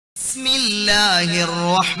بسم الله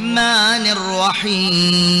الرحمن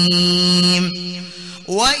الرحيم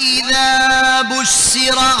وإذا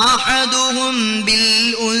بشر أحدهم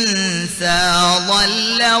بالأنثى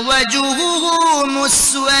ظل وجهه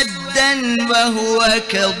مسودا وهو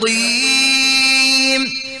كظيم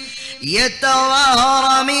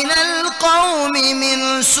يتوارى من القوم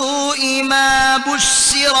من سوء ما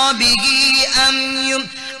بشر به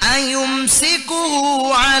أن يمسكه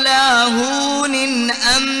على هون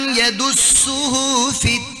أم يدسه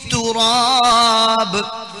في التراب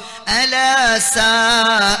ألا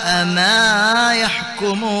ساء ما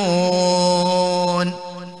يحكمون.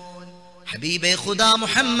 حبيب خدا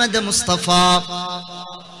محمد مصطفى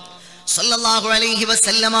സല്ലല്ലാഹു അലൈഹി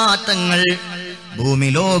വസല്ലമ തങ്ങൾ ഭൂമി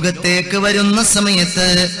ലോകത്തേക്ക് വരുന്ന സമയത്ത്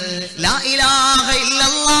ലാ ഇലാഹ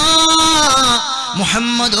ഇല്ലല്ലാഹ്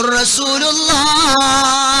മുഹമ്മദുർ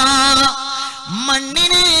റസൂലുള്ളാഹ്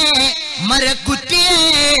മണ്ണിനെ, മരക്കുറ്റിയെ,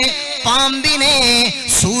 പാമ്പിനെ,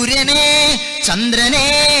 സൂര്യനെ, ചന്ദ്രനെ,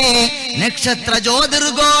 നക്ഷത്ര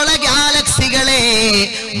ജ്യോതിർഗോള ഗാലക്സികളെ,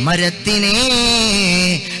 മരത്തിനെ,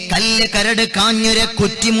 കല്ല്, കരട്, കാഞ്ഞുര,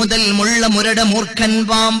 കുറ്റി മുതൽ മുള്ള, മുരട്, മൂർഖൻ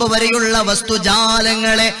പാമ്പ് വരെയുള്ള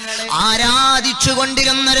വസ്തുജാലങ്ങളെ ആരാധിച്ചു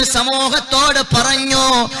കൊണ്ടിരുന്നൊരു സമൂഹത്തോട് പറഞ്ഞു,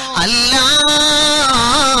 അല്ല,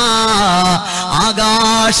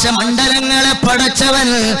 ആകാശമണ്ഡലങ്ങളെ പടച്ചവൻ,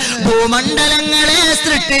 ഭൂമണ്ഡലങ്ങളെ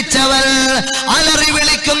സൃഷ്ടിച്ചവൻ, അലറി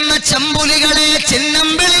വിളിക്കുന്ന ചെമ്പുലികളെ, ചിഹ്നം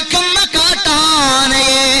വിളിക്കുന്ന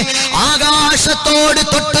കാട്ടാനയെ, ആകാശത്തോട്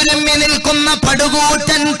തൊട്ടുരുമ്മി നിൽക്കുന്ന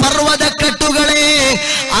പടുകൂറ്റൻ പർവ്വതക്കെട്ടുകളെ,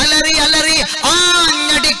 അലറി അലറി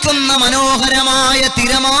ആഞ്ഞടിക്കുന്ന മനോഹരമായ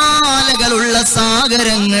തിരമാലകളുള്ള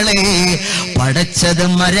സാഗരങ്ങളെ പടച്ചത്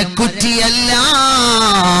മരക്കുറ്റിയല്ല,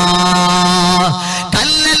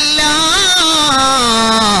 കല്ലല്ല.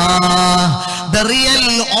 The real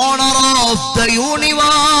owner of the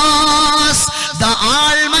universe, the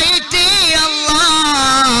Almighty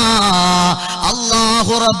Allah,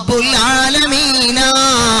 Allahu Rabbul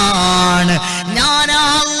Alameenan. ഞാൻ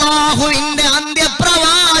അല്ലാഹുവിന്റെ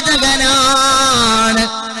അന്ത്യപ്രവാചകനാണ്.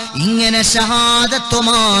 ഇങ്ങനെ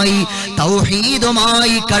ഷഹാദത്തുമായി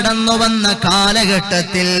തൗഹീദുമായി കടന്നു വന്ന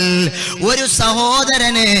കാലഘട്ടത്തിൽ ഒരു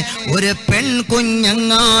സഹോദരന് ഒരു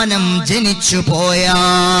പെൺകുഞ്ഞെങ്ങാനും ജനിച്ചു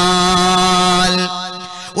പോയാൽ,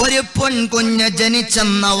 ഒരു പെൺകുഞ്ഞ്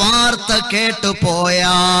ജനിച്ചെന്ന വാർത്ത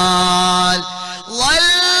കേട്ടുപോയാൽ,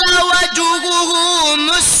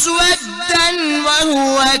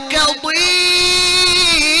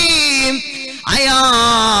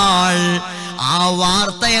 അയാൾ ആ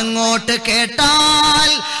വാർത്ത എങ്ങോട്ട് കേട്ടാൽ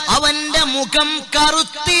അവന്റെ മുഖം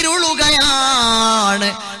കറുത്തിരുളുകയാണ്,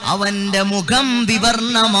 അവന്റെ മുഖം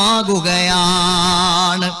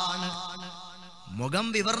വിവർണമാകുകയാണ്. മുഖം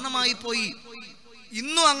വിവർണമായി പോയി.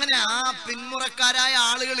 ഇന്നും അങ്ങനെ ആ പിന്മുറക്കാരായ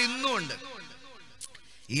ആളുകൾ ഇന്നും ഉണ്ട്.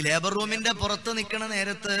 ഈ ലേബർ റൂമിന്റെ പുറത്ത് നിൽക്കണ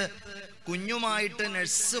നേരത്ത് കുഞ്ഞുമായിട്ട്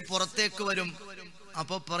നഴ്സ് പുറത്തേക്ക് വരും.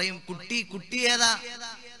 അപ്പൊ പറയും, കുട്ടി ഏതാ?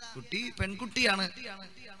 കുട്ടി പെൺകുട്ടിയാണ്.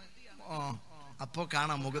 അപ്പോ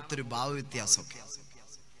കാണാം മുഖത്തൊരു ഭാവവ്യത്യാസമൊക്കെ.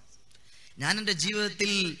 ഞാൻ എൻ്റെ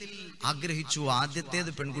ജീവിതത്തിൽ ആഗ്രഹിച്ചു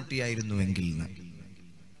ആദ്യത്തേത് പെൺകുട്ടിയായിരുന്നുവെങ്കിൽ.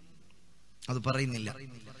 അത് പറയുന്നില്ല.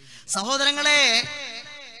 സഹോദരങ്ങളെ,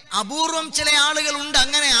 അപൂർവം ചില ആളുകൾ ഉണ്ട്,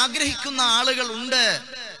 അങ്ങനെ ആഗ്രഹിക്കുന്ന ആളുകൾ ഉണ്ട്.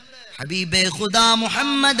 ഹബീബേ ഖുദാ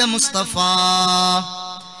മുഹമ്മദ് മുസ്തഫ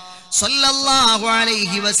സല്ലല്ലാഹു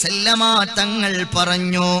അലൈഹി വസല്ലമ തങ്ങൾ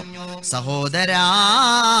പറഞ്ഞു, സഹോദരാ,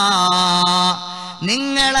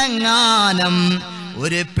 നിങ്ങളെങ്ങാനും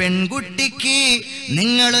ഒരു പെൺകുട്ടിക്ക്,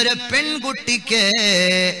 നിങ്ങളൊരു പെൺകുട്ടിക്ക്,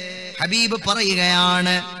 ഹബീബ്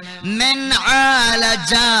പറയുകയാണ്, മൻ ആല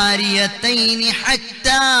ജാരിയതൈനി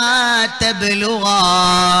ഹത്താ തബ്ലുഗാ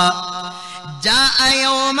ജാഅ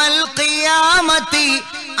യൗമൽ ഖിയാമത്തി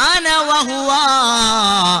അന വഹുവ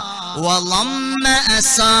വളമ്മ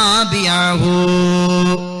അസാബിഅഹു.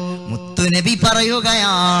 മുത്തുനബി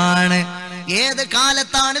പറയുകയാണ്. ഏത്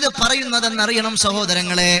കാലത്താണ് ഇത് പറയുന്നതെന്നറിയണം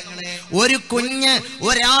സഹോദരങ്ങളെ. ഒരു കുഞ്ഞ്,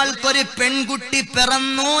 ഒരാൾക്കൊരു പെൺകുട്ടി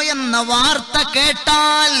പിറന്നു എന്ന വാർത്ത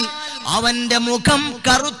കേട്ടാൽ അവന്റെ മുഖം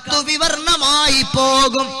കറുത്തു വിവർണമായി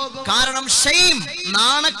പോകും. കാരണം ഷെയിം,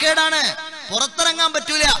 നാണക്കേടാണ്, പുറത്തിറങ്ങാൻ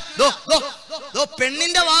പറ്റൂല.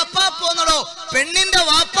 പെണ്ണിന്റെ വാപ്പാ പോന്നടോ, പെണ്ണിന്റെ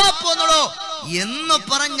വാപ്പാ പോന്നടോ എന്ന്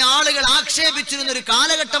പറഞ്ഞ ആളുകൾ ആക്ഷേപിച്ചിരുന്ന ഒരു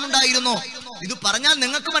കാലഘട്ടം ഉണ്ടായിരുന്നു. ഇത് പറഞ്ഞാൽ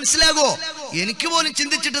നിങ്ങൾക്ക് മനസ്സിലാകുമോ? എനിക്ക് പോലും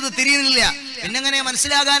ചിന്തിച്ചിട്ടത് തിരിയുന്നില്ല. പിന്നെങ്ങനെ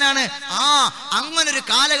മനസ്സിലാകാനാണ്? അങ്ങനൊരു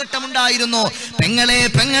കാലഘട്ടം ഉണ്ടായിരുന്നു. പെങ്ങളെ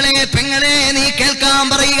പെങ്ങളെ പെങ്ങളെ, നീ കേൾക്കാൻ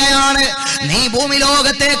പറയുകയാണ്. നീ ഭൂമി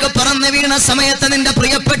ലോകത്തേക്ക് പറന്നു വീണ സമയത്ത് നിന്റെ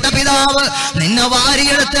പ്രിയപ്പെട്ട പിതാവ് നിന്നെ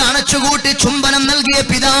വാരിയെടുത്ത് അണച്ചുകൂട്ടി ചുംബനം നൽകിയ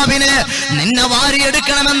പിതാവിന് നിന്നെ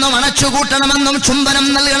വാരിയെടുക്കണമെന്നും അണച്ചുകൂട്ടണമെന്നും ചുംബനം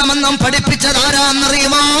നൽകണമെന്നും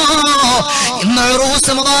പഠിപ്പിച്ചതാരാന്നറിയുമോ? ഇന്ന്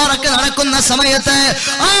റൂസ് മുബാറക്ക് നടക്കുന്ന സമയത്ത്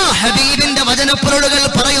ഹബീബിന്റെ വചനപ്പൊരുളുകൾ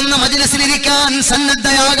പറയുന്ന മജ്‌ലിസിലിരിക്കാൻ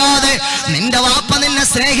സന്നദ്ധയാകാതെ നിന്റെ വാപ്പ നിന്നെ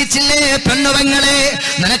സ്നേഹിച്ചില്ലേ പെണ്ണുപെങ്ങളെ?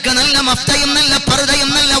 നിനക്ക് നല്ല മഫ്തയും നല്ല പർദയും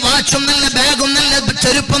നല്ല വാച്ചും നല്ല ബാഗും നല്ല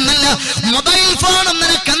ചെരുപ്പും നല്ല മൊബൈൽ ഫോണും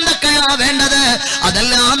നിനക്ക് എന്തൊക്കെയാ വേണ്ടത്?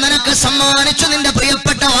 അതെല്ലാം നിനക്ക് സമ്മാനിച്ചു നിന്റെ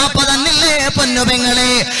പ്രിയപ്പെട്ട വാപ്പ തന്നില്ലേ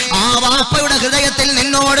പൊന്നുപെങ്ങളെ? ആ വാപ്പയുടെ ഹൃദയത്തിൽ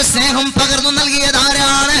നിന്നോട് സ്നേഹം പകർന്നു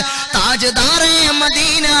നൽകിയതാരാണ്? താജ്ദാറെ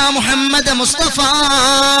മദീന മുഹമ്മദ് മുസ്തഫ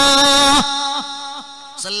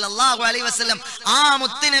സല്ലല്ലാഹു അലൈഹി വസല്ലം. ആ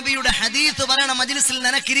മുത്തുനബിയുടെ ഹദീസ് പറയണ മജ്‌ലിസിൽ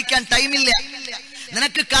നിനക്കിരിക്കാൻ ടൈമില്ല.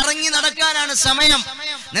 നിനക്ക് കറങ്ങി നടക്കാനാണ് സമയം.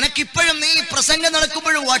 നിനക്കിപ്പോഴും നീ പ്രസംഗം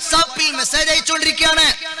നടക്കുമ്പോഴും വാട്സാപ്പിൽ മെസ്സേജ് അയച്ചുകൊണ്ടിരിക്കുകയാണ്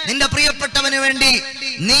നിന്റെ പ്രിയപ്പെട്ടവന് വേണ്ടി.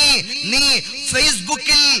 നീ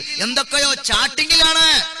ഫേസ്ബുക്കിൽ എന്തൊക്കെയോ ചാറ്റിങ്ങിലാണ്.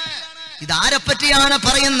 ഇതാരെ പറ്റിയാണ്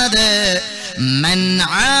പറയുന്നത്? മൻ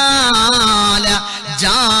ആല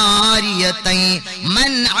ജാരിയതൈ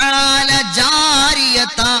മൻ ആല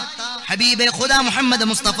ജാരിയത. ഹബീബെ ഖുദാ മുഹമ്മദ്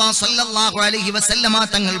മുസ്തഫ സല്ലല്ലാഹു അലൈഹി വസല്ലമ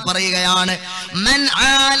തങ്ങൾ പറയുകയാണ്, മൻ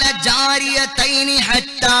ആല ജാരിയതൈനി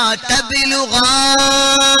ഹത്താ തബ്ലുഗാ.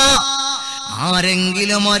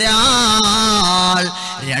 ആരെങ്കിലും ഒരാൾ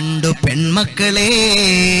രണ്ടു പെൺമക്കളെ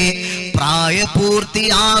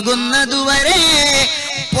പ്രായപൂർത്തിയാകുന്നതുവരെ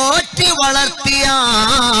പോറ്റി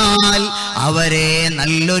വളർത്തിയാൽ, അവരെ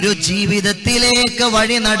നല്ലൊരു ജീവിതത്തിലേക്ക്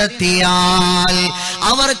വഴി നടത്തിയാൽ,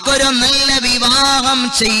 അവർക്കൊരു നല്ല വിവാഹം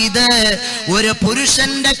ചെയ്ത് ഒരു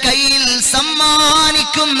പുരുഷന്റെ കയ്യിൽ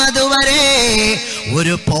സമ്മാനിക്കുന്നതുവരെ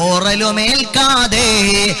ഒരു പോറലുമേൽക്കാതെ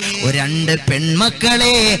രണ്ട്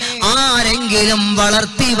പെൺമക്കളെ ആരെങ്കിലും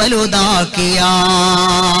വളർത്തി വലുതാക്കിയാൽ,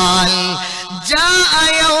 ജാഅ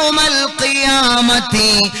യൗമൽ ഖിയാമത്തി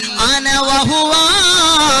അന വഹുവ.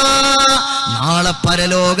 നാളെ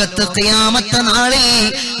പരലോകത്ത് ഖിയാമത്ത് നാളിൽ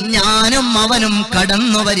ഞാനും അവനും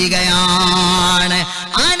കടന്നു വരികയാണ്.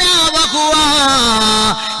 അന വഹുവ,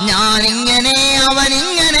 ഞാനിങ്ങനെ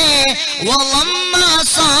അവനിങ്ങനെ. വളമ്മ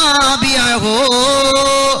സാബിഅഹു,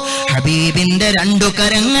 ഹബീബിന്റെ രണ്ടു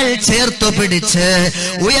കരങ്ങൾ ചേർത്തു പിടിച്ച്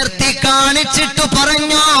ഉയർത്തി കാണിച്ചിട്ട്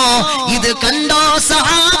പറഞ്ഞു, ഇത് കണ്ടോ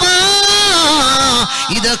സഹാബ,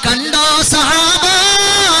 ഇത് കണ്ടോ സഹാബ,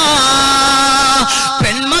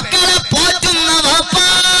 പെൺമക്കളെ പോറ്റുന്ന വാപ്പ,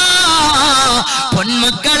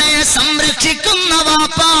 പൊന്മക്കളെ സംരക്ഷിക്കുന്ന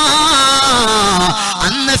വാപ്പ.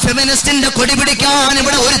 അന്ന് ഫെമിനിസ്റ്റിന്റെ കൊടി പിടിക്കാൻ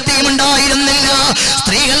ഇവിടെ ഒരു ടീമുണ്ടായിരുന്നില്ല.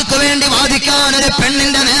 സ്ത്രീകൾക്ക് വേണ്ടി വാദിക്കാൻ ഒരു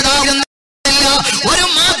പെണ്ണിന്റെ നേതാവുണ്ടായിരുന്നില്ല. ഒരു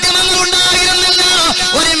മാധ്യമങ്ങൾ ഉണ്ടായിരുന്നില്ല.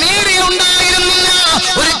 ഒരു മീഡിയ ഉണ്ടായിരുന്നില്ല.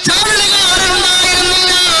 ഒരു ചാനലുകാരൻ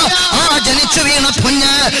ഉണ്ടായിരുന്നില്ല. ആ ജനിച്ചു വീണ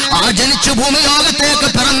കുഞ്ഞ്, ആ ജനിച്ചു ഭൂമി ലോകത്തേക്ക്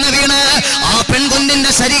പിറന്നു വീണ് ആ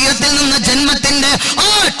പെൺകുഞ്ഞിന്റെ ശരീരത്തിൽ നിന്ന് ജന്മത്തിന്റെ ആ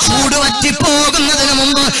ചൂട് വറ്റിപ്പോകുന്നതിന്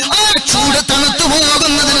മുമ്പ്, ആ ചൂട് തണുത്തു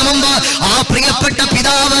പോകുന്നതിന് മുമ്പ് ആ പ്രിയപ്പെട്ട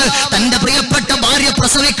പിതാവ് തന്റെ പ്രിയപ്പെട്ട ഭാര്യ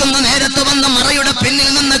പ്രസവിക്കുന്ന നേരത്ത് വന്ന മറയുടെ പിന്നിൽ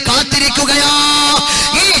നിന്ന് കാത്തിരിക്കുകയാ.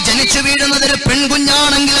 ഈ ജനിച്ചു വീഴുന്നതൊരു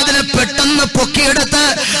പെൺകുഞ്ഞാണെങ്കിൽ അതിനെ പെട്ടെന്ന് പൊക്കിയെടുത്ത്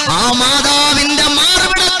ആ മാതാവിന്റെ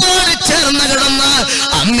മാർവിടത്തോട് ചേർന്ന് കിടന്ന്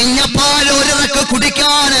അമ്മിഞ്ഞ പാൽ ഒരിറക്ക്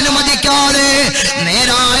കുടിക്കാൻ അനുമതിക്കാതെ,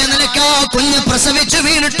 നേരായ നിലയ്ക്ക് ആ കുഞ്ഞ് പ്രസവിച്ചു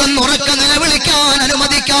വീണിട്ടൊന്ന് ഉറക്ക നിലവിളിക്കാൻ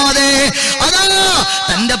അനുമതിക്കാതെ, അതാ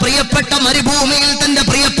തന്റെ പ്രിയപ്പെട്ട മരുഭൂമിയിൽ തന്റെ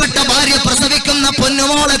പ്രിയപ്പെട്ട ഭാര്യ പ്രസവിക്കുന്ന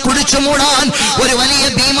പൊന്നുമോളെ കുടിച്ചു മൂടാൻ ഒരു വലിയ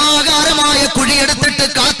ഭീമാകാരമായ കുഴിയെടുത്തിട്ട്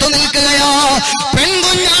കാത്തു നിൽക്കുകയാ.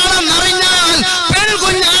 പെൺകുഞ്ഞാണെന്നറിഞ്ഞാൽ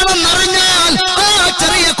ആ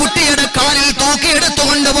ചെറിയ കുട്ടിയുടെ കാലിൽ തൂക്കിയെടുത്തു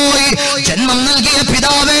കൊണ്ടുപോയി ജന്മം നൽകിയ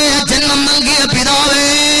പിതാവേ, ജന്മം നൽകിയ പിതാവേ,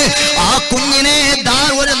 ആ കുഞ്ഞിനെ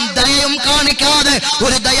ഒരു ദയയും കാണിക്കാതെ,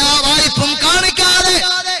 ഒരു ദയാവായ്പും കാണിക്കാതെ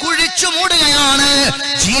കുഴിച്ചു മൂടുകയാണ്.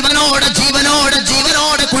 ജീവനോടെ ജീവനോടെ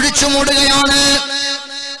ജീവനോടെ കുഴിച്ചു മൂടുകയാണ്.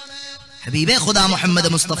 ഹബീബേ ഖുദാ മുഹമ്മദ്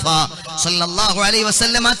മുസ്തഫ സല്ലല്ലാഹു അലൈഹി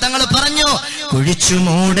വസല്ലമ തങ്ങൾ പറഞ്ഞു, കുഴിച്ചു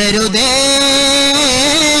മൂടരുതേ,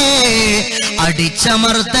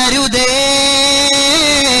 അടിച്ചമർത്തരുതേ,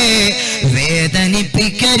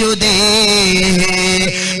 വേദനിപ്പിക്കരുതേ,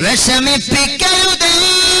 വിഷമിപ്പിക്കരുതേ,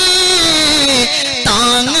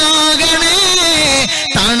 താങ്ങാകണേ,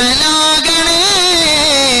 തണലാകണേ,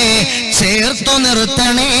 ചേർത്തു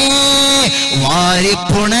നിർത്തണേ,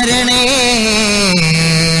 വാരിപ്പുണരണേ.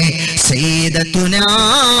 സയ്യിദത്തുനാ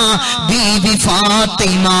ബീബി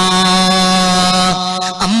ഫാത്തിമ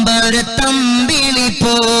അമ്പരത്തമ്പിളി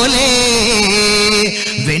പോലെ,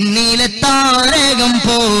 വെണ്ണിലെ താരകം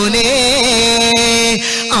പോലെ,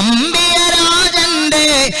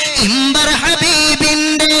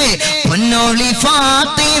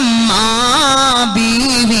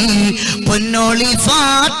 പൊന്നോളി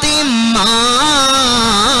ഫാത്തിമ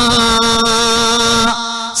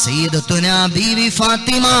സയ്യിദത്തുനാ ബീവി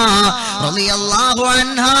ഫാത്തിമ റളിയല്ലാഹു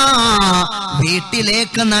അൻഹാ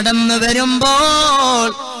വീട്ടിലേക്ക് നടന്നു വരുമ്പോൾ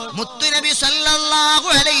മുത്തുനബി സല്ലല്ലാഹു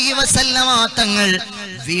അലൈഹി വസല്ലമ തങ്ങൾ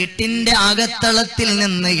വീട്ടിന്റെ അകത്തളത്തിൽ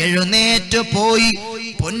നിന്ന് എഴുന്നേറ്റ് പോയി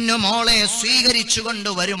പൊന്നുമോളെ സ്വീകരിച്ചു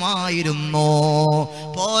കൊണ്ടുവരുമായിരുന്നു.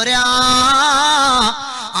 പോരാ,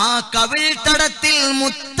 ആ കവിൾത്തടത്തിൽ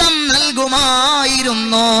മുത്തം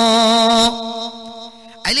നൽകുമായിരുന്നു.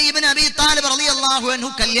 അലി ഇബ്നു അബീ താലിബ് റളിയല്ലാഹു അൻഹു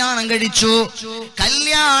കല്യാണം കഴിച്ചു.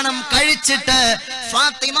 കല്യാണം കഴിച്ചിട്ട്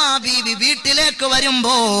ഫാത്തിമ ബീവി വീട്ടിലേക്ക്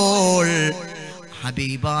വരുമ്പോൾ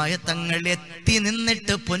ഹബീബായ തങ്ങൾ എത്തി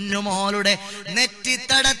നിന്നിട്ട് പൊന്നുമോളുടെ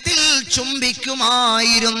നെറ്റിത്തടത്തിൽ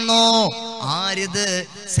ചുംബിക്കുമായിരുന്നു. ആരിത്?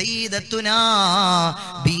 സയ്യിദത്തുനാ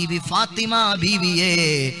ബീവി ഫാത്തിമ ബീവിയെ,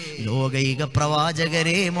 ലോകൈക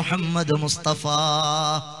പ്രവാചകരെ മുഹമ്മദ് മുസ്തഫ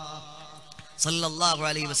സല്ലല്ലാഹു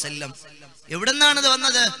അലൈഹി വസല്ലം. എവിടുന്നാണിത്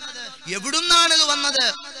വന്നത്? എവിടുന്നാണിത് വന്നത്?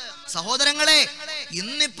 സഹോദരങ്ങളെ,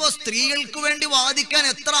 ഇന്നിപ്പോ സ്ത്രീകൾക്ക് വേണ്ടി വാദിക്കാൻ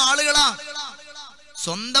എത്ര ആളുകളാ.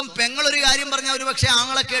 സ്വന്തം പെങ്ങളൊരു കാര്യം പറഞ്ഞാൽ ഒരു പക്ഷെ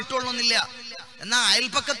ആങ്ങളെ കേട്ടോളണമെന്നില്ല. എന്നാൽ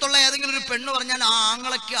അയൽപ്പക്കത്തുള്ള ഏതെങ്കിലും ഒരു പെണ്ണ് പറഞ്ഞാൽ ആ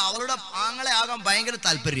ആങ്ങളയ്ക്ക് അവളുടെ ആങ്ങളെ ആകാൻ ഭയങ്കര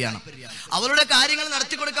താല്പര്യമാണ്, അവളുടെ കാര്യങ്ങൾ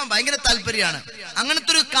നടത്തി കൊടുക്കാൻ ഭയങ്കര താല്പര്യമാണ്.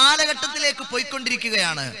 അങ്ങനത്തെ ഒരു കാലഘട്ടത്തിലേക്ക്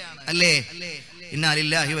പോയിക്കൊണ്ടിരിക്കുകയാണ്, അല്ലേ? ഇന്നാ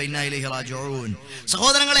ലില്ലാഹി വ ഇന്നാ ഇലൈഹി റാജിഊൻ.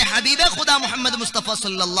 സഹോദരങ്ങളെ, ഹബീബെ ഖുദാ മുഹമ്മദ് മുസ്തഫ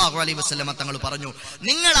സല്ലല്ലാഹു അലൈഹി വസല്ലം തങ്ങൾ പറഞ്ഞു,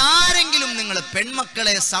 നിങ്ങൾ ആരെങ്കിലും നിങ്ങൾ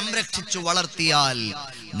പെൺമക്കളെ സംരക്ഷിച്ചു വളർത്തിയാൽ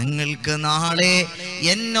നിങ്ങൾക്ക് നാളെ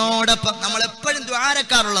എന്നോടൊപ്പം, നമ്മൾ എപ്പോഴും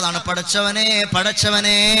ദുആരക്കാറുള്ളതാണ്, പടച്ചവനെ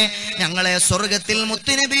പടച്ചവനെ ഞങ്ങളെ സ്വർഗത്തിൽ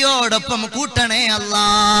മുത്തുനബിയോടൊപ്പം കൂട്ടണേ അല്ലാ,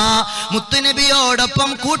 മുത്തുനബിയോടൊപ്പം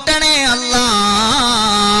കൂട്ടണേ അല്ലാ.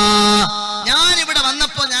 ഞാനിവിടെ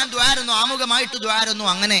വന്നപ്പോ ഞാൻ ദ്വാരുന്നു, ആമുഖമായിട്ട് ദ്വാരുന്നു.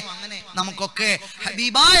 അങ്ങനെ നമുക്കൊക്കെ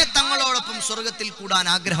ഹബീബായ തങ്ങളോടൊപ്പം സ്വർഗത്തിൽ കൂടാൻ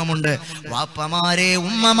ആഗ്രഹമുണ്ട്. വാപ്പമാരെ,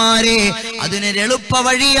 ഉമ്മമാരെ, അതിനൊരു എളുപ്പ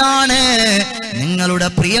വഴിയാണ്. നിങ്ങളുടെ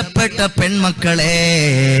പ്രിയപ്പെട്ട പെൺമക്കളെ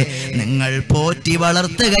നിങ്ങൾ പോറ്റി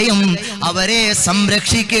വളർത്തുകയും അവരെ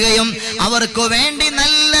സംരക്ഷിക്കുകയും അവർക്ക് വേണ്ടി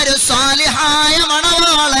നല്ലൊരു സാലിഹായ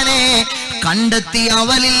മണവാളനെ കണ്ടെത്തി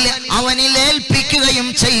അവനിൽ ഏൽപ്പിക്കുകയും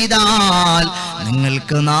ചെയ്താൽ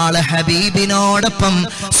നിങ്ങൾക്ക് നാളെ ഹബീബിനോടൊപ്പം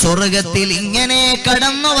സ്വർഗത്തിൽ ഇങ്ങനെ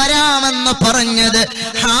കടന്നു വരാമെന്ന് പറഞ്ഞത്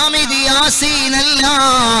ഹാമിദ് യാസീൻ അല്ല,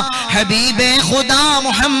 ഹബീബെ ഖുദാ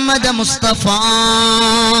മുഹമ്മദ് മുസ്തഫ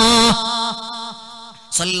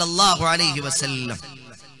സല്ലല്ലാഹു അലൈഹി വസല്ലം.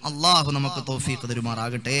 അല്ലാഹു നമുക്ക് തൗഫീഖ്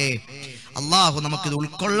തരുമാറാകട്ടെ. അല്ലാഹു നമുക്ക് ഇത്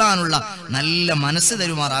ഉൾക്കൊള്ളാനുള്ള നല്ല മനസ്സ്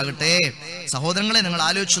തരുമാറാകട്ടെ. സഹോദരങ്ങളെ, നിങ്ങൾ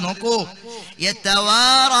ആലോചിച്ചു നോക്കൂ.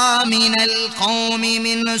 യതവാറാ മിനൽ ഖൗമി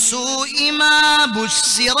മിൻ സൂഇ മാ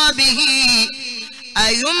ബുശ്ശിറ ബിഹി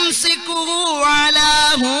അയുംസികുഹു അലാ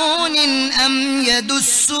ഹൂനിൻ അം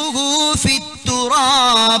യദുസ്സുഹു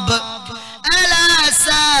ഫിത്തുറാബ് അലാ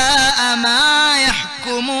സാഅ മാ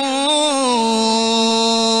യഹ്കുമൂൻ.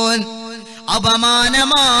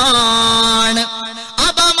 അപമാനമാണ്,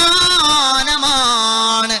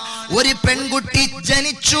 അപമാനമാണ്. ഒരു പെൺകുട്ടി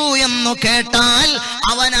ജനിച്ചു എന്ന് കേട്ടാൽ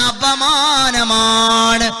അവൻ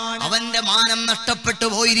അപമാനമാണ്, അവന്റെ മാനം നഷ്ടപ്പെട്ടു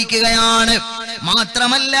പോയിരിക്കുകയാണ്.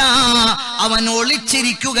 മാത്രമല്ല അവൻ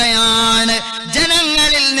ഒളിച്ചിരിക്കുകയാണ്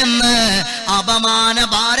ജനങ്ങളിൽ നിന്ന്. അപമാന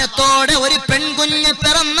ഭാരത്തോടെ ഒരു പെൺകുഞ്ഞ്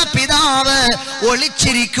പിറന്ന പിതാവ്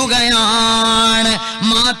ഒളിച്ചിരിക്കുകയാണ്.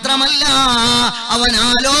 മാത്രമല്ല അവൻ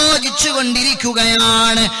ആലോചിച്ചു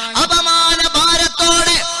കൊണ്ടിരിക്കുകയാണ്. അപമാന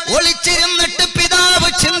ഭാരത്തോടെ ഒളിച്ചിരുന്നിട്ട് പിതാവ്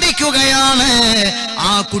ചിന്തിക്കുകയാണ്,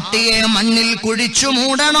 ആ കുട്ടിയെ മണ്ണിൽ കുഴിച്ചു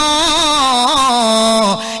മൂടണോ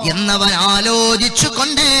എന്നവൻ ആലോചിച്ചു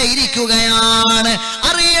കൊണ്ടേയിരിക്കുകയാണ്.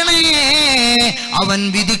 അറിയണേ, അവൻ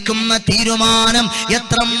വിധിക്കുന്ന തീരുമാനം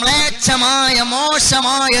എത്ര മ്ലേച്ഛമായ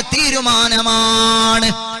മോശമായ തീരുമാനമാണ്.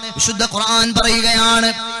 വിശുദ്ധ ഖുർആൻ പറയുകയാണ്,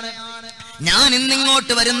 ഞാൻ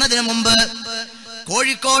ഇന്നിങ്ങോട്ട് വരുന്നതിന് മുമ്പ്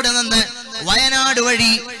കോഴിക്കോട് നിന്ന് വയനാട്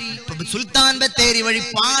വഴി സുൽത്താൻ ബത്തേരി വഴി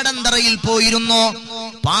പാടന്തറയിൽ പോയിരുന്നു.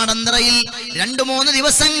 പാടന്തറയിൽ 2-3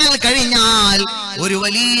 ദിവസങ്ങൾ കഴിഞ്ഞാൽ ഒരു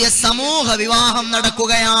വലിയ സമൂഹ വിവാഹം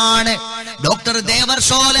നടക്കുകയാണ്. ഡോക്ടർ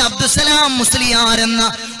ദേവർഷോല അബ്ദുസലാം മുസ്ലിയാർ എന്ന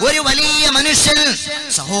ഒരു വലിയ മനുഷ്യൻ.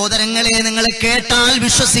 സഹോദരങ്ങളെ, നിങ്ങൾ കേട്ടാൽ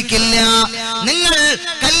വിശ്വസിക്കില്ല. നിങ്ങൾ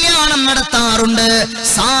കല്യാണം നടത്താറുണ്ട്,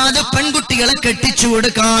 സാധു പെൺകുട്ടികളെ കെട്ടിച്ചു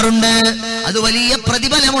കൊടുക്കാറുണ്ട്, അത് വലിയ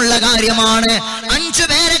പ്രതിഫലമുള്ള കാര്യമാണ്. 5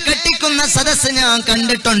 പേരെ കെട്ടിക്കുന്ന സദസ്സ് ഞാൻ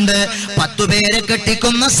കണ്ടിട്ടുണ്ട്, 10 പേരെ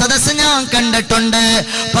കെട്ടിക്കുന്ന സദസ്സ് ഞാൻ കണ്ടിട്ടുണ്ട്.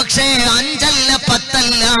 പക്ഷേ 5 അല്ല 10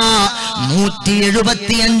 അല്ല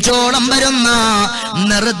 175ഓളം വരുന്ന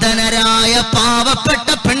നിർധനരായ പാവപ്പെട്ട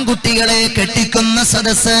പെൺകുട്ടികളെ കെട്ടിക്കുന്ന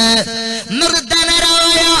സദസ്സ്.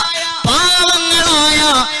 നിർധനരായ പാവങ്ങളായ,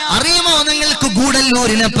 അറിയുമോ നിങ്ങൾക്ക് ഗൂഡൽ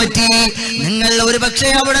ഗൂഡല്ലൂരിനെ പറ്റി. നിങ്ങൾ ഒരുപക്ഷെ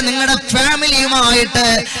അവിടെ നിങ്ങളുടെ ഫാമിലിയുമായിട്ട്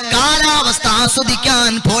കാലാവസ്ഥ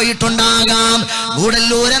ആസ്വദിക്കാൻ പോയിട്ടുണ്ടാകാം.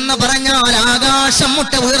 ഗൂഡല്ലൂർ എന്ന് പറഞ്ഞാൽ ആകാശം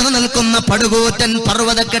മുട്ട ഉയർന്നു നിൽക്കുന്ന പടുകൂറ്റൻ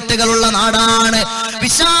പർവ്വതക്കെട്ടുകളുള്ള നാടാണ്.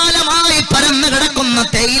 വിശാലമായി പരന്നു കിടക്കുന്ന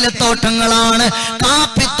തേയിലത്തോട്ടങ്ങളാണ്,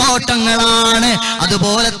 കാപ്പിത്തോട്ടങ്ങളാണ്,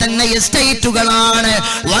 അതുപോലെ തന്നെ എസ്റ്റേറ്റുകളാണ്.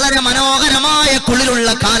 വളരെ മനോഹരമായ കുളിരുള്ള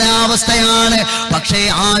കാലാവസ്ഥയാണ്. പക്ഷേ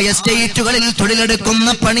ആ എസ്റ്റേറ്റുകളിൽ തൊഴിലെടുക്കുന്ന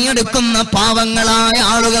പണിയെടുക്കുന്ന പാവങ്ങളായ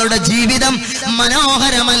ആളുകളുടെ ജീവിതം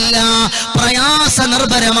മനോഹരമല്ല, പ്രയാസ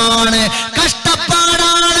നിർഭരമാണ്,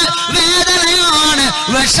 കഷ്ടപ്പാടാണ്, വേദനയാണ്,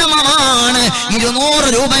 വിഷമമാണ്. 200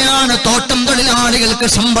 രൂപയാണ് തോട്ടം തൊഴിലാളികൾക്ക്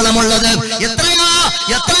ശമ്പളമുള്ളത്. എത്രയാ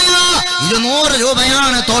 200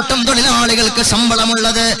 രൂപയാണ് തോട്ടം തൊഴിലാളികൾക്ക്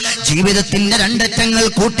ശമ്പളമുള്ളത്. ജീവിതത്തിന്റെ രണ്ടറ്റങ്ങൾ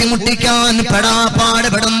കൂട്ടിമുട്ടിക്കാൻ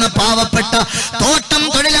പെടാപ്പാടുപെടുന്ന പാവപ്പെട്ട തോട്ടം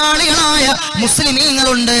തൊഴിലാളികളായ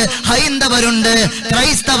മുസ്ലിമീങ്ങളുണ്ട്, ഹൈന്ദവരുണ്ട്,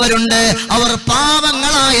 ക്രൈസ്തവരുണ്ട്. അവർ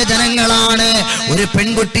പാവങ്ങളായ ജനങ്ങളാണ്. ഒരു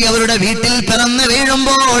പെൺകുട്ടി അവരുടെ വീട്ടിൽ പിറന്നു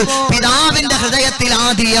വീഴുമ്പോൾ പിതാവിന്റെ ഹൃദയത്തിൽ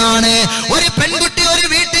ആദിയാണ്. ഒരു പെൺകുട്ടി ഒരു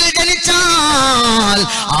വീട്ടിൽ ജനിച്ചാൽ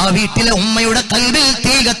ആ വീട്ടിലെ ഉമ്മയുടെ കൽവിൽ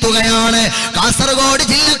തീ കത്തുകയാണ്. കാസർഗോഡ്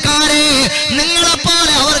ജില്ലക്കാരെ,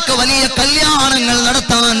 നിങ്ങളെപ്പോലെ അവർക്ക് വലിയ കല്യാണങ്ങൾ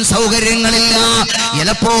നടത്താൻ സൗകര്യങ്ങളില്ല.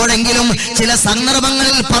 ചിലപ്പോഴെങ്കിലും ചില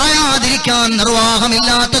സന്ദർഭങ്ങളിൽ പറയാതിരിക്കാൻ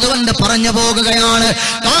നിർവാഹമില്ലാത്തത് കൊണ്ട് പറഞ്ഞു പോകുകയാണ്.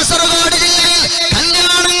 കാസർഗോഡ് ജില്ലയിൽ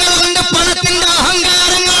കല്യാണങ്ങൾ കൊണ്ട് പണത്തിന്റെ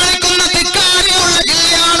അഹങ്കാരം കാണിക്കുന്ന ധിക്കാരിയുള്ള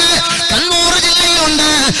ജില്ലയാണ്. കണ്ണൂർ ജില്ലയിലുണ്ട്,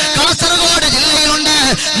 കാസർഗോഡ് ജില്ലയിലുണ്ട്.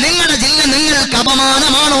 നിങ്ങളുടെ ജില്ല നിങ്ങൾക്ക്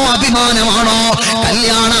അപമാനമാണോ അഭിമാനമാണോ?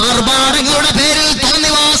 കല്യാണ ആർഭാടങ്ങളുടെ പേരിൽ,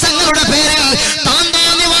 തോന്നിവാസങ്ങളുടെ പേരിൽ,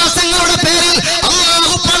 താന്താനിവാസങ്ങളുടെ പേരിൽ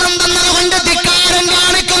അല്ലാഹു പണം തന്നതുകൊണ്ട് ധിക്കാരം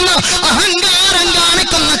കാണിക്കുന്ന, അഹങ്കാരം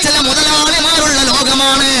കാണിക്കുന്ന ചില മുതലാളിമാരുള്ള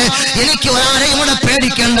ലോകമാണ്. എനിക്ക് ഒരാരെയും കൂടെ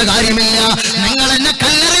പേടിക്കേണ്ട കാര്യമില്ല. നിങ്ങൾ എന്നെ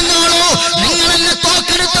കല്ലെറിഞ്ഞോളൂ, നിങ്ങൾ എന്നെ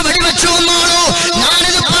തോക്കെടുത്ത് വെടിവെച്ചു വന്നോളൂ,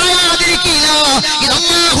 ഞാനിത് പറയാതിരിക്കില്ല. ഇത്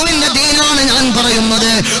അല്ലാഹുവിന്റെ ദീനാണ് ഞാൻ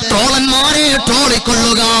പറയുന്നത്. ട്രോളന്മാരെ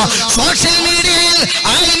ട്രോളിക്കൊള്ളുക. സോഷ്യൽ മീഡിയയിൽ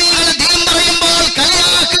ആലിമീങ്ങളെ ദീൻ പറയുമ്പോൾ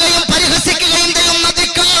കളിയാക്കുകയും പരിഹസിക്കുകയും ചെയ്യുന്ന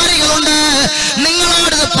ധിക്കാരികളുണ്ട്.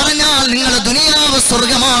 നിങ്ങളോട് പറഞ്ഞാൽ നിങ്ങൾ ദുനിയാവ്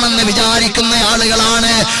സ്വർഗമാണെന്ന് വിചാരിക്കുന്ന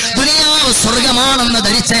ആളുകളാണ്, ദുനിയാവ് സ്വർഗമാണെന്ന്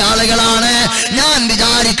ധരിച്ച ആളുകളാണ്. ഞാൻ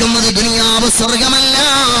വിചാരിക്കുന്നത് ദുനിയാവ് സ്വർഗമല്ല.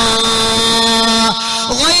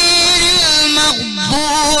 ഗൈറിൽ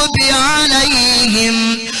മഗ്ദൂബി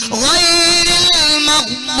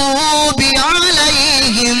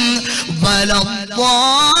അലൈഹിം വലദ്ദാല്ലീൻ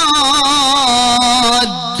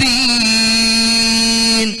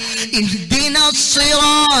ഇഹ്ദിന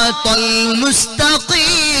الصراطൽ മുസ്തഖീം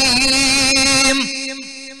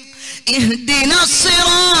ഇഹ്ദിന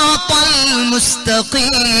الصراطൽ മുസ്തഖീം.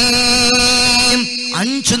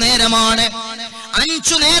 5 നേരമാണ്,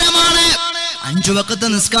 5 നേരമാണ്. 5 വഖത്ത്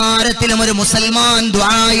നിസ്കാരത്തിലും ഒരു മുസൽമാൻ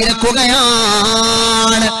ദുആ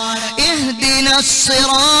ഇറക്കുകയാണ്. ഇഹ്ദിന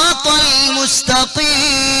الصراطൽ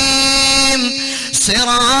മുസ്തഖീം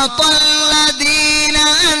സിറാത്തൽ ലദീന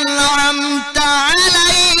അൻഅംത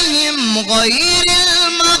അലൈഹിം ഗൈറിൽ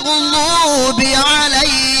മഗ്ദൂബി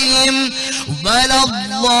അലൈഹിം വലദ്ദാല്ലീൻ.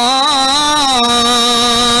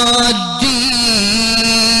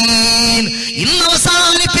 ഇന്ന്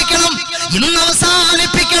അവസാനിപ്പിക്കണം, ഇന്ന്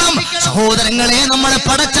അവസാനിപ്പിക്കണം. സഹോദരങ്ങളെ, നമ്മളെ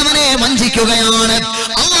പടച്ചവനെ വഞ്ചിക്കുകയാണ്,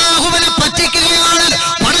 അല്ലാഹുവിനെ പറ്റിക്കുകയാണ്,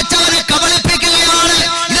 പടച്ചവനെ കബളിപ്പിക്കുകയാണ്.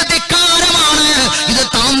 ഇത് ധിക്കാരമാണ്, ഇത്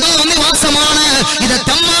താന്തോന്നിവാസമാണ്, ഇത്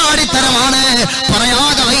തെമ്മാടിത്തരമാണ്.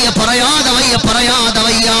 പറയാതെ വയ്യ, പറയാതെ വയ്യ, പറയാതെ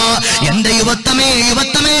വയ്യ. എന്റെ യുവത്വമേ,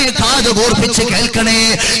 യുവത്വമേ, കാതുകൂർപ്പിച്ച് കേൾക്കണേ.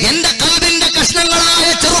 എന്റെ കൽബിന്റെ കഷ്ണങ്ങളായ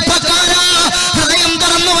ചെറുപ്പക്കാരാ, ഹൃദയം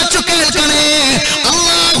തുറന്നു വച്ചു കേൾക്കണേ.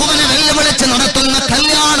 അല്ലാഹുവിനെ വെല്ലുവിളിച്ച് നടത്തുന്ന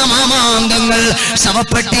കല്യാണ മാമാങ്കങ്ങൾ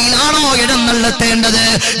ശവപ്പെട്ടിയിലാണോ എഴുന്നള്ളത്തേണ്ടത്?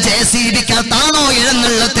 JCBക്കകത്താണോ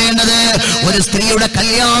എഴുന്നള്ളത്തേണ്ടത്? ഒരു സ്ത്രീയുടെ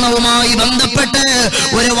കല്യാണവുമായി ബന്ധപ്പെട്ട്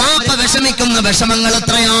ഒരു വാപ്പ വിഷമിക്കുന്ന വിഷമങ്ങൾ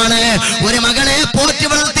എത്രയാണ്. ഒരു മകളെ പോറ്റി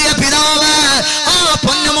വളർത്തിയ പിതാവ് ആ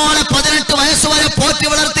പൊന്നുമോളെ 18 വയസ്സ് വരെ പോറ്റി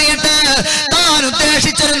വളർത്തിയിട്ട് താൻ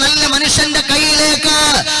ഉദ്ദേശിച്ചൊരു നല്ല മനുഷ്യന്റെ കയ്യിലേക്ക്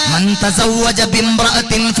മൻ തസവ്വജ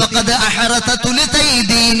ബിംറഅത്തിൻ ഫഖദ് അഹറത തുലതൈ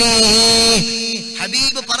ദീനി.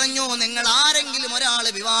 ഹബീബ് പറഞ്ഞു, നിങ്ങൾ ആരെങ്കിലും ഒരാൾ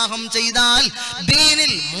വിവാഹം ചെയ്താൽ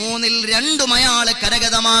ദീനിൽ 3ൽ 2 അയാളെ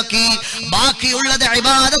കരഗതമാക്കി, ബാക്കിയുള്ളത്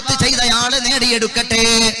ഇബാദത്ത് ചെയ്തയാള് നേടിയെടുക്കട്ടെ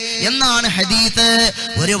എന്നാണ് ഹദീസ്.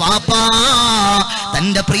 ഒരു വാപ്പാ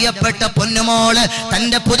തന്റെ പ്രിയപ്പെട്ട പൊന്നുമോള്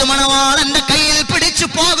തന്റെ പുതുമണവാളന്റെ കയ്യിൽ പിടിച്ചു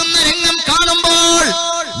പോകുന്ന രംഗം കാണുമ്പോൾ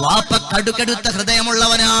വാപ്പ കടുകടുത്ത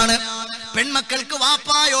ഹൃദയമുള്ളവനാണ്. പെൺമക്കൾക്ക്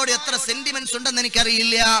വാപ്പായോട് എത്ര സെന്റിമെന്റ്സ് ഉണ്ടെന്ന്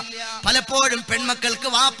എനിക്കറിയില്ല. പലപ്പോഴും പെൺമക്കൾക്ക്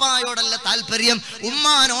വാപ്പായോടല്ല താല്പര്യം,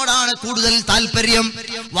 ഉമ്മാനോടാണ് കൂടുതൽ താല്പര്യം.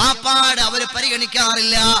 വാപ്പാട് അവര്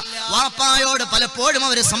പരിഗണിക്കാറില്ല, വാപ്പായോട് പലപ്പോഴും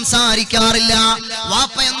അവര് സംസാരിക്കാറില്ല.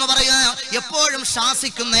 വാപ്പ എന്ന് പറയുന്ന എപ്പോഴും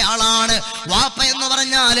ശാസിക്കുന്നയാളാണ്. വാപ്പ എന്ന്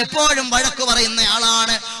പറഞ്ഞാൽ എപ്പോഴും വഴക്കു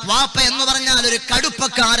പറയുന്നയാളാണ്. വാപ്പ എന്ന് പറഞ്ഞാൽ ഒരു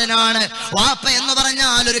കടുപ്പക്കാരനാണ്. വാപ്പ എന്ന്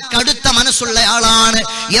പറഞ്ഞാൽ ഒരു കടുത്ത മനസ്സുള്ളയാളാണ്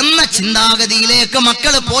എന്ന ചിന്താഗതിയിലേക്ക്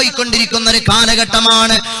മക്കൾ പോയിക്കൊണ്ടിരിക്കുന്ന ഒരു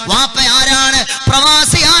കാലഘട്ടമാണ്. വാപ്പ ആരാണ്?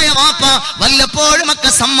 പ്രവാസിയായ വാപ്പ വല്ലപ്പോഴും ഒക്കെ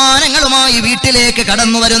സമ്മാനങ്ങളുമായി വീട്ടിലേക്ക്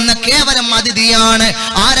കടന്നു വരുന്ന കേവലം അതിഥിയാണ്.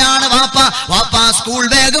 ആരാണ് വാപ്പ? വാപ്പ സ്കൂൾ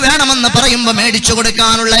ബാഗ് വേണമെന്ന് പറയുമ്പോ മേടിച്ചു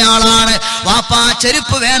കൊടുക്കാനുള്ളയാളാണ്. വാപ്പ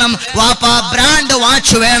ചെരുപ്പ് വേണം, വാപ്പ ബ്രാൻഡ്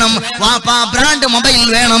വാച്ച് വേണം, വാപ്പ ബ്രാൻഡ് മൊബൈൽ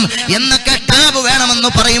വേണം, എന്നൊക്കെ ടാബ് വേണമെന്ന്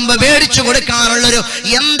പറയുമ്പോ മേടിച്ചു കൊടുക്കാനുള്ളൊരു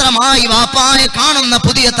യന്ത്രമായി വാപ്പായെ കാണുന്ന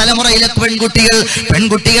പുതിയ തലമുറയിലെ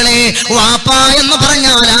പെൺകുട്ടികളെ വാപ്പ എന്ന്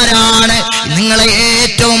പറഞ്ഞാൽ ആരാണ്? നിങ്ങളെ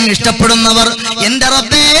ഏറ്റവും ഇഷ്ടപ്പെടുന്നവർ. എന്റെ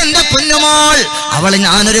റബ്ബേ, എന്റെ പൊന്നുമോൾ, അവൾ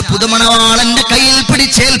ഞാനൊരു പുതുമണവാളന്റെ കയ്യിൽ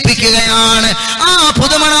പിടിച്ചേൽപ്പിക്കുകയാണ്. ആ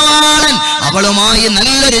പുതുമണവാളൻ അവളുമായി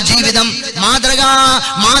നല്ലൊരു ജീവിതം, മാതൃകാ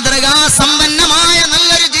സമ്പന്നമായ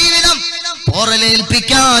നല്ലൊരു ജീവിതം,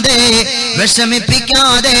 പോറലേൽപ്പിക്കാതെ,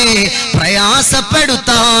 വിഷമിപ്പിക്കാതെ,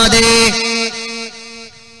 പ്രയാസപ്പെടുത്താതെ.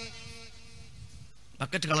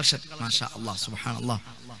 ബക്കറ്റ് കളക്ഷൻ, മാഷാ അല്ലാഹ്, സുബ്ഹാനല്ലാഹ്.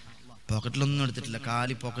 പോക്കറ്റിലൊന്നും എടുത്തിട്ടില്ല,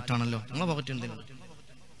 കാലി പോക്കറ്റാണല്ലോ. നിങ്ങളെ പോക്കറ്റ് എന്തെങ്കിലും?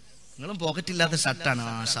 നിങ്ങളും പോക്കറ്റ് ഇല്ലാത്ത ഷർട്ടാണ്.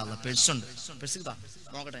 മാഷാ അല്ലാഹ്. പേഴ്സുണ്ട്, പേഴ്സ്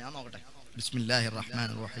നോക്കട്ടെ, ഞാൻ നോക്കട്ടെ. ബിസ്മില്ലാഹിർ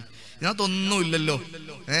റഹ്മാനിർ റഹീം. ഇതിനകത്തൊന്നും ഇല്ലല്ലോ.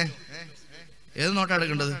 ഏത് നോട്ടാ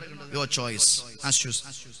എടുക്കേണ്ടത്? യോ ചോയ്സ്.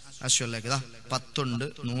 അശ്വല്ലേക്ക് ഇതാ 10 ഉണ്ട്,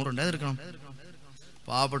 100 ഉണ്ട്. ഏതെടുക്കണം?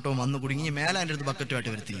 പാവപ്പെട്ടോ വന്ന് കുടുങ്ങി മേലെ എൻ്റെ അടുത്ത്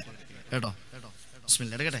ബക്കറ്റുമായിട്ട് വരത്തില്ല കേട്ടോ.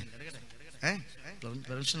 ബിസ്മില്ലാ, എടുക്കട്ടെ.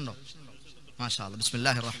 പെർമിഷൻ ഉണ്ടോ? മാഷാ അല്ലാഹ്.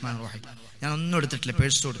 ബിസ്മില്ലാഹിർ റഹ്മാനിർ റഹീം. ഞാൻ ഒന്നും എടുത്തിട്ടില്ല,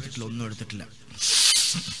 പേഴ്സും എടുത്തിട്ടില്ല, ഒന്നും എടുത്തിട്ടില്ല.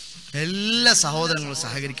 എല്ലാ സഹോദരങ്ങളും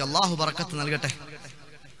സഹകരിക്കുക. അള്ളാഹു ബറക്കത്ത് നൽകട്ടെ,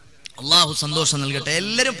 അള്ളാഹു സന്തോഷം നൽകട്ടെ.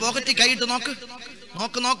 എല്ലാരും പോക്കറ്റിൽ കൈയിട്ട് നോക്ക്.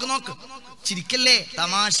 ചിരിക്കല്ലേ,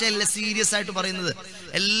 തമാശയല്ല, സീരിയസ് ആയിട്ട് പറയുന്നത്.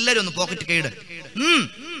 എല്ലാരും ഒന്ന് പോക്കറ്റ് കൈയിട്.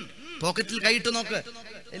 പോക്കറ്റിൽ കൈയിട്ട് നോക്ക്.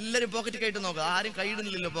 എല്ലാരും പോക്കറ്റ് കൈയിട്ട് നോക്ക്. ആരും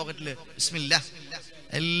കൈയിടുന്നില്ലല്ലോ പോക്കറ്റില്. ബിസ്മില്ലാ.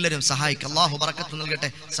 എല്ലാരും സഹായിക്കുക. അള്ളാഹു ബറക്കത്ത് നൽകട്ടെ.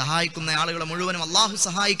 സഹായിക്കുന്ന ആളുകളെ മുഴുവനും അള്ളാഹു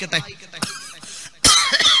സഹായിക്കട്ടെ.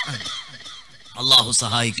 അള്ളാഹു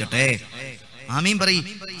സഹായിക്കട്ടെ. ആമീൻ പറയും.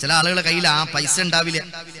 ചില ആളുകളുടെ കയ്യിൽ ആ പൈസ ഉണ്ടാവില്ല,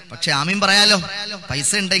 പക്ഷെ ആമീൻ പറയാലോ.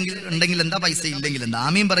 പൈസ ഉണ്ടെങ്കിൽ എന്താ, പൈസ ഇല്ലെങ്കിൽ എന്താ.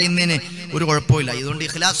 ആമീൻ പറയുന്നതിന് ഒരു കുഴപ്പമില്ല. ഇതുകൊണ്ട്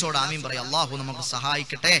ഇഖ്ലാസോടെ ആമീൻ പറയും. അള്ളാഹു നമുക്ക്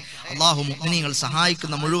സഹായിക്കട്ടെ. അള്ളാഹു മുഅ്മിനീങ്ങൾ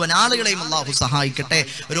സഹായിക്കുന്ന മുഴുവൻ ആളുകളെയും അള്ളാഹു സഹായിക്കട്ടെ.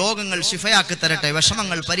 രോഗങ്ങൾ ശിഫയാക്കി തരട്ടെ,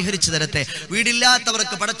 വിഷമങ്ങൾ പരിഹരിച്ചു തരട്ടെ.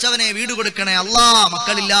 വീടില്ലാത്തവർക്ക് പടച്ചവനെ വീട് കൊടുക്കണേ അല്ലാ.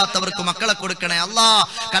 മക്കളില്ലാത്തവർക്ക് മക്കളെ കൊടുക്കണേ അല്ലാ.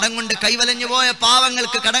 കടം കൊണ്ട് കൈവലഞ്ഞു പോയ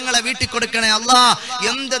പാവങ്ങൾക്ക് കടങ്ങളെ വീട്ടിൽ കൊടുക്കണേ അല്ലാ.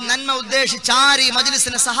 എന്ത് നന്മ ഉദ്ദേശിച്ച് ആര് ഈ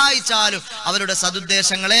മജ്ലിസിനെ സഹായിച്ചാലും അവരുടെ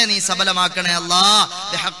സദുദ്ദേശങ്ങളെ നീ സബലമാക്കണേ അല്ലാ.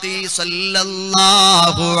 ബിഹഖി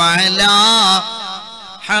സല്ലല്ലാഹു അലാ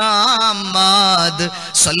മുഹമ്മദ്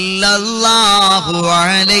സല്ലല്ലാഹു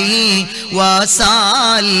അലൈഹി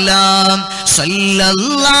വസല്ലം.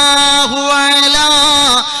 സല്ലല്ലാഹു അലാ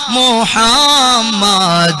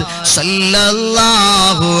മുഹമ്മദ്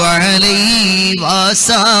സല്ലല്ലാഹു അലൈഹി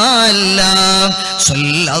വസല്ലം.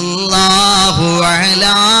 സല്ലല്ലാഹു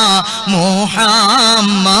അലാ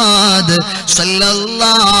മുഹമ്മദ്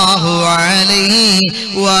സല്ലല്ലാഹു അലൈഹി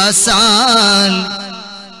വസല്ലം.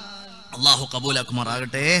 അല്ലാഹു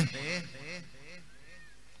കബൂലാക്കുമാറാകട്ടെ.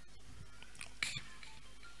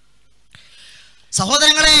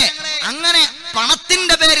 സഹോദരങ്ങളെ, അങ്ങനെ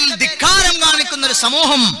പണത്തിന്റെ പേരിൽ ധിക്കാരം കാണിക്കുന്ന ഒരു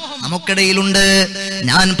സമൂഹം നമുക്കിടയിലുണ്ട്.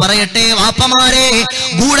 ഞാൻ പറയട്ടെ വാപ്പമാരെ,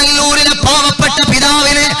 ഗൂഡല്ലൂരിലെ പാവപ്പെട്ട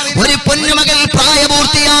പിതാവിന് ഒരു പൊന്നുമകൾ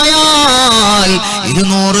പ്രായപൂർത്തിയായാൽ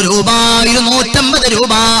 200 രൂപ, 250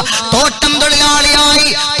 രൂപ, തോട്ടം തൊഴിലാളിയായി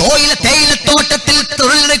തേയിലത്തോട്ടത്തിൽ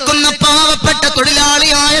തൊഴിലെടുക്കുന്ന പാവപ്പെട്ട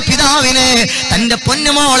തൊഴിലാളിയായ പിതാവിന് തന്റെ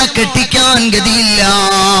പൊന്നുമോളെ കെട്ടിക്കാൻ ഗതിയില്ല.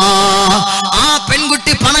 ആ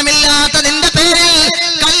പെൺകുട്ടി പണമില്ലാത്തതിന്റെ പേരിൽ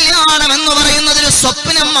കല്യാണം എന്ന് പറയുന്നതൊരു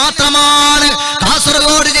സ്വപ്നം മാത്രമാണ്.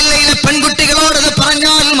 കാസർഗോഡ് ജില്ലയിലെ പെൺകുട്ടികളോടത്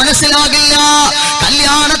പറഞ്ഞാൽ മനസ്സിലാകില്ല.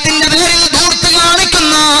 കല്യാണത്തിന്റെ പേരിൽ ധൂർത്ത്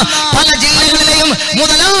കാണിക്കുന്ന പല ജില്ലകളിലെയും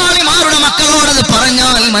മുതലാളിമാരുടെ മക്കളോടത്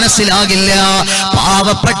പറഞ്ഞാൽ മനസ്സിലാകില്ല.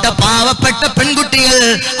 പാവപ്പെട്ട പെൺകുട്ടികൾ,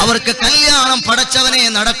 അവർക്ക് കല്യാണം പടച്ചവനെ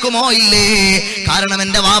നടക്കുമോ ഇല്ലേ? കാരണം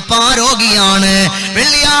എന്റെ വാപ്പ രോഗിയാണ്.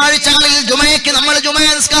 വെള്ളിയാഴ്ചകളിൽ ജുമയ്ക്ക് നമ്മൾ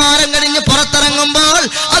ജുമസ്കാരം കഴിഞ്ഞ് പുറത്തിറങ്ങുമ്പോൾ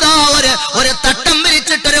അതാ ഒരു തട്ടം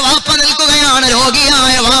വിരിച്ചിട്ടൊരു വാപ്പ നിൽക്കുകയാണ്.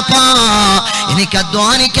 രോഗിയായ വാപ്പ, എനിക്ക്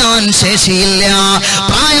അധ്വാനിക്കാൻ ശേഷിയില്ല.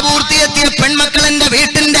 പ്രായപൂർത്തിയെത്തിയ പെൺമക്കൾ എന്റെ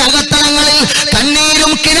വീട്ടിന്റെ അകത്തളങ്ങളിൽ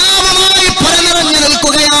കണ്ണീരും കിനാവുമായി പരനിറഞ്ഞു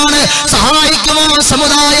നിൽക്കുകയാണ്. സഹായിക്കുമോ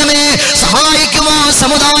സമുദായമേ, സഹായിക്കുമോ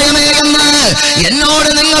സമുദായമേ എന്ന് എന്നോട്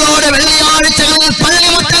നിങ്ങളോട് വെള്ളിയാഴ്ച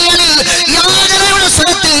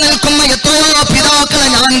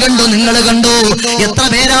ഞാൻ കണ്ടു, നിങ്ങൾ കണ്ടു. എത്ര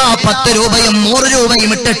പേരാ 10 രൂപയും 100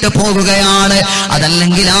 രൂപയും ഇട്ടിട്ട് പോകുകയാണ്.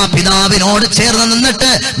 അതല്ലെങ്കിൽ ആ പിതാവിനോട് ചേർന്ന്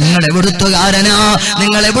നിന്നിട്ട് നിങ്ങൾ എവിടുത്തുകാരനാ,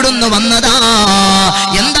 നിങ്ങൾ എവിടുന്ന് വന്നതാ,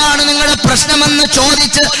 എന്താണ് നിങ്ങളുടെ പ്രശ്നമെന്ന്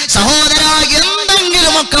ചോദിച്ച് സഹോദരാ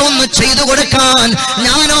എന്തെങ്കിലുമൊക്കെ ഒന്ന് ചെയ്തു കൊടുക്കാൻ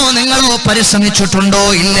ഞാനോ നിങ്ങളോ പരിശ്രമിച്ചിട്ടുണ്ടോ?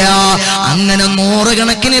 ഇല്ല. അങ്ങനെ 100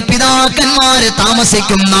 കണക്കിന് പിതാക്കന്മാര്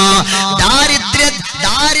താമസിക്കുന്ന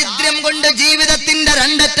ദാരിദ്ര്യം കൊണ്ട് ജീവിതത്തിന്റെ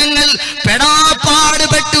രണ്ടറ്റങ്ങൾ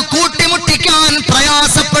പെടാപ്പാടുപെട്ട് കൂട്ടിമുട്ടിക്കാൻ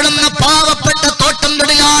പ്രയാസപ്പെടുന്ന പാവപ്പെട്ട തോട്ടം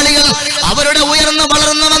തൊഴിലാളികൾ, അവരുടെ ഉയർന്നു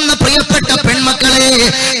വളർന്നു വന്ന പ്രിയപ്പെട്ട പെൺമക്കളെ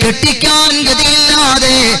കെട്ടിക്കാൻ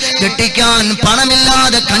ഗതിയില്ലാതെ, കെട്ടിക്കാൻ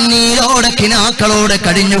പണമില്ലാതെ കണ്ണീരോടെ കിനാക്കളോടെ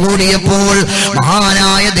കഴിഞ്ഞുകൂടിയപ്പോൾ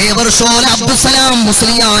മഹാനായ ദേവർഷോല അബ്ദുസലാം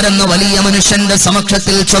മുസ്ലിയാർ എന്ന വലിയ മനുഷ്യന്റെ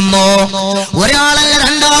സമക്ഷത്തിൽ ചെന്നു. ഒരാളല്ല,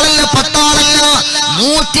 രണ്ടാളല്ല, 10 ആളല്ല,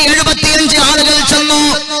 175 ആളുകൾ ചെന്നു.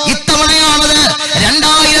 ഇത്തവണയാണത്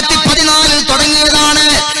 2014 തുടങ്ങിയതാണ്.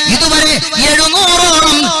 ഇതുവരെ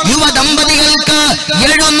 700ഓളം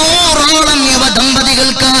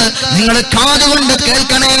യുവദമ്പതികൾക്ക് നിങ്ങൾ കാതുകൊണ്ട്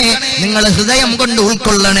കേൾക്കണേ, നിങ്ങൾ ഹൃദയം കൊണ്ട്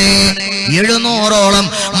ഉൾക്കൊള്ളണേ. 700ഓളം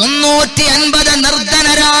 350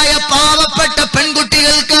 നിർധനരായ പാവപ്പെട്ട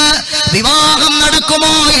പെൺകുട്ടികൾക്ക് വിവാഹം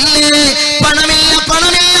നടക്കുമോ? ഇല്ലേ. പണമില്ല,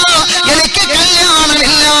 എനിക്ക്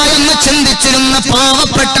കല്യാണമില്ല എന്ന് ചിന്തിച്ചിരുന്ന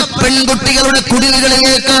പാവപ്പെട്ട പെൺകുട്ടികളുടെ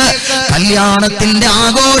കുടിലുകളിലേക്ക് കല്യാണത്തിന്റെ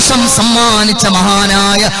ആഘോഷം സമ്മാനിച്ച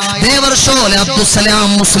മഹാനായ ദേവർഷോല അബ്ദുസലാം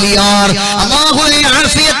മുസ്ലിയാർ. അല്ലാഹുവേ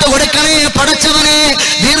ആഫിയത്ത് കൊടുക്കണേ പടച്ചവനെ,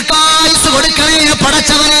 ദീർഘായുസ് കൊടുക്കണേ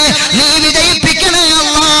പടച്ചവനെ, നീ വിജയിപ്പിക്കണേ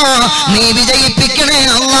അല്ലാ, നീ വിജയിപ്പിക്കണേ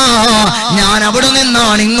അല്ലാ. ഞാൻ അവിടെ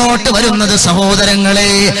നിന്നാണ് ഇങ്ങോട്ട് വരുന്നത്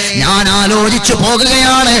സഹോദരങ്ങളെ. ഞാൻ ആലോചിച്ചു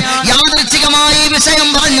പോകുകയാണ്. യാദൃച്ഛികമായി വിഷയം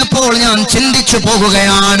പറഞ്ഞപ്പോൾ ഞാൻ ചിന്തിച്ചു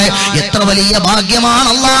പോകുകയാണ്. എത്ര വലിയ ഭാഗ്യമാണ്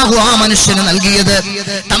അല്ലാഹു ആ മനുഷ്യന് നൽകിയത്.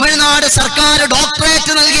 തമിഴ്നാട് സർക്കാർ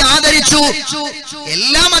ഡോക്ടറേറ്റ് നൽകി ആദരിച്ചു.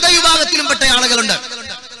 എല്ലാ മതവിഭാഗത്തിലും പെട്ട ആളുകളുണ്ട്.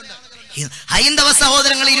 ഹൈന്ദവ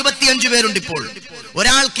സഹോദരങ്ങൾ 25 പേരുണ്ട്. ഇപ്പോൾ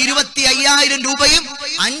ഒരാൾക്ക് 25,000 രൂപയും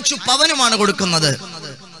 5 പവനുമാണ് കൊടുക്കുന്നത്.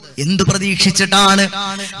 എന്തു പ്രതീക്ഷിച്ചിട്ടാണ്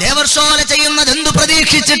ദേവർഷോല ചെയ്യുന്നത്? എന്തു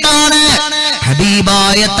പ്രതീക്ഷിച്ചിട്ടാണ്?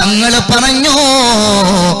 ഹബീബായ തങ്ങൾ പറഞ്ഞു,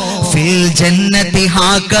 ഫിൽ ജന്നതി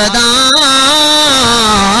ഹാകദാ,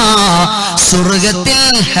 സ്വർഗത്തിൽ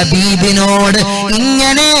ഹബീബിനോട്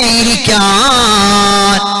ഇങ്ങനെ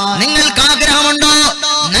ഇരിക്കാൻ നിങ്ങൾക്ക് ആഗ്രഹമുണ്ടോ?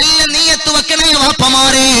 നല്ല നീയത്ത് വെക്കണേ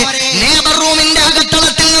വാപ്പമാരെ. ലേബർ റൂമിന്റെ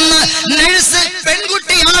അകത്തളത്തിൽ നിന്ന് നഴ്സ്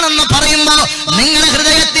പെൺകുട്ടിയാണെന്ന് പറയുമ്പോ നിങ്ങളുടെ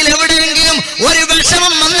ഹൃദയത്തിൽ എവിടെയെങ്കിലും ഒരു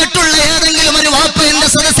വിഷമം വന്നിട്ടുള്ള ഏതെങ്കിലും ഒരു വാപ്പ എന്റെ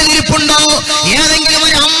സദസ്സിൽ ഇരിപ്പുണ്ടോ? ഏതെങ്കിലും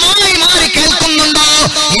ഒരു അമ്മായിമാര് കേൾക്കുന്നുണ്ടോ?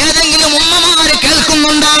 ഏതെങ്കിലും ഉമ്മമാര്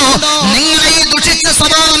കേൾക്കുന്നുണ്ടോ? നിങ്ങളെ ഈ ദുഷിച്ച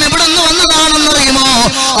സ്വഭാവം എവിടെ നിന്ന് വന്നതാണെന്നറിയുമോ?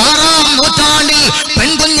 6-ാം നൂറ്റാണ്ടിൽ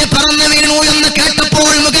പെൺകുഞ്ഞ് പറന്നു വീണു എന്ന്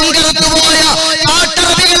കേട്ടപ്പോൾ മുഖം കറുത്തുപോയ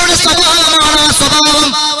കാട്ടറബികളുടെ സ്വഭാവമാണ് ആ സ്വഭാവം.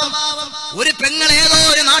 ഒരു പെങ്ങൾ ഏതോ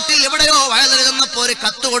ഒരു നാട്ടിൽ എവിടെയോ വയലെഴുതുന്നപ്പോ ഒരു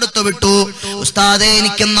കത്ത് കൊടുത്തു വിട്ടു, ഉസ്താദേ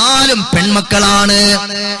എനിക്ക് 4 പെൺമക്കളാണ്,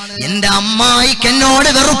 എന്റെ അമ്മായിക്ക് എന്നോട്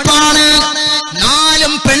വെറുപ്പാണ്.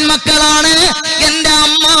 4 പെൺമക്കളാണ്, എന്റെ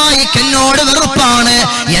അമ്മായിക്ക് എന്നോട് വെറുപ്പാണ്,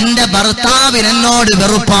 എന്റെ ഭർത്താവിന് എന്നോട്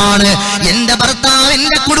വെറുപ്പാണ്, എന്റെ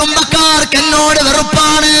ഭർത്താവിന്റെ കുടുംബക്കാർക്ക് എന്നോട്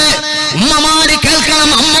വെറുപ്പാണ്. ഉമ്മമാര് കേൾക്കണം,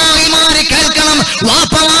 അമ്മായിമാര് കേൾക്കണം,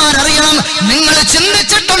 വാപ്പമാരറിയണം. നിങ്ങൾ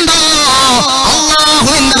ചിന്തിച്ചിട്ടുണ്ടോ?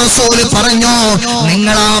 അല്ലാഹുവിന്റെ റസൂല് പറഞ്ഞു,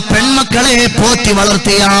 നിങ്ങൾ ആ പെൺമക്കളെ പോറ്റി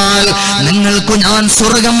വളർത്തിയാൽ നിങ്ങൾക്ക് ഞാൻ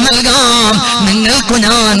സ്വർഗം നൽകാം, നിങ്ങൾക്ക്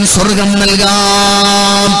ഞാൻ സ്വർഗം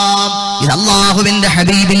നൽകാം. ഇത് അല്ലാഹുവിന്റെ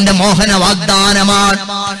ഹബീബിന്റെ മോഹന വാഗ്ദാനമാണ്.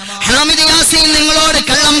 ഹമീദ് യാസീൻ നിങ്ങളോട്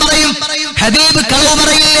കള്ളം പറയും, ഹബീബ് കളവ്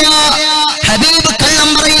പറയില്ല, ഹബീബ് കള്ളം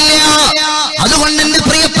പറയില്ല. അതുകൊണ്ട് എന്റെ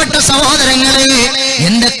പ്രിയപ്പെട്ട സഹോദരങ്ങളെ,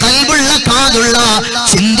 എന്റെ കൽബുള്ള കാതുള്ള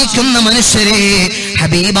ചിന്തിക്കുന്ന മനുഷ്യരെ,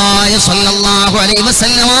 ഹബീബായ സല്ലല്ലാഹു അലൈഹി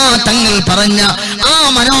വസല്ലമ തങ്ങൾ പറഞ്ഞ ആ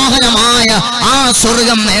മനോഹരമായ ആ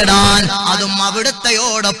സ്വർഗം നേടാൻ, അതും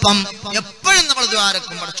അവിടുത്തെയോടൊപ്പം എപ്പോഴും നമ്മൾ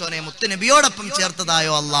ദ്വാരക്കും പടച്ചോനെ മുത്തുനബിയോടൊപ്പം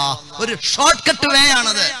ചേർത്തതായോ അല്ലാഹ്. ഒരു ഷോർട്ട് കട്ട് വേ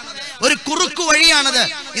ആണത്, ഒരു കുറുക്കു വഴിയാണത്.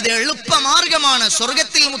 ഇത് എളുപ്പമാർഗമാണ്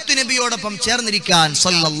സ്വർഗത്തിൽ മുത്തുനബിയോടൊപ്പം ചേർന്നിരിക്കാൻ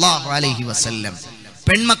സല്ലല്ലാഹു അലൈഹി വസല്ലം.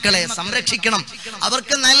 പെൺമക്കളെ സംരക്ഷിക്കണം,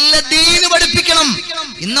 അവർക്ക് നല്ല ദീന് പഠിപ്പിക്കണം.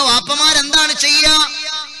 ഇന്ന് വാപ്പമാരെന്താണ് ചെയ്യുക?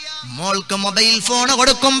 മോൾക്ക് മൊബൈൽ ഫോൺ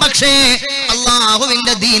കൊടുക്കും, പക്ഷേ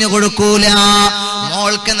അല്ലാഹുവിന്റെ ദീന് കൊടുക്കൂല.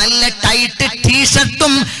 മോൾക്ക് നല്ല ടൈറ്റ്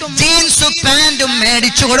ടീഷർട്ടും ജീൻസ് പാന്റും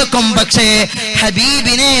മേടിച്ചു കൊടുക്കും, പക്ഷേ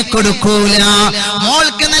ഹബീബിനെ കൊടുക്കൂല.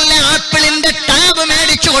 മോൾക്ക് നല്ല ആപ്പിളിന്റെ ടാബ്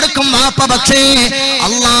മേടിച്ചു കൊടുക്കും വാപ്പ, പക്ഷേ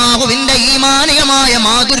അല്ലാഹുവിന്റെ ഈമാനികമായ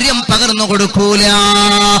മാധുര്യം പകർന്നു കൊടുക്കൂല.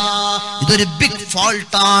 ഇതൊരു ബിഗ്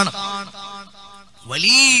ഫോൾട്ടാണ്,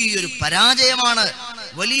 വലിയൊരു പരാജയമാണ്,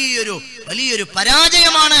 വലിയൊരു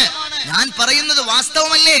പരാജയമാണ്. ഞാൻ പറയുന്നത്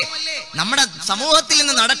വാസ്തവമല്ലേ? നമ്മുടെ സമൂഹത്തിൽ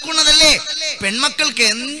നിന്ന് നടക്കുന്നതല്ലേ. പെൺമക്കൾക്ക്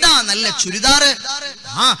എന്താ നല്ല ചുരിദാറ്,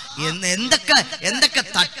 എന്തൊക്കെ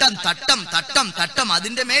തട്ടം,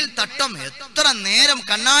 അതിന്റെ മേൽ തട്ടം. എത്ര നേരം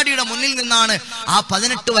കണ്ണാടിയുടെ മുന്നിൽ നിന്നാണ് ആ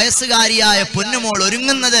 18 വയസ്സുകാരിയായ പൊന്നുമോൾ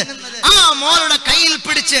ഒരുങ്ങുന്നത്. ആ മോളുടെ കയ്യിൽ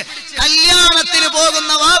പിടിച്ച് കല്യാണത്തിന്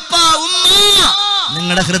പോകുന്ന വാപ്പാ ഉമ്മ,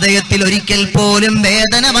 നിങ്ങളുടെ ഹൃദയത്തിൽ ഒരിക്കൽ പോലും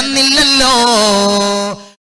വേദന വന്നില്ലല്ലോ?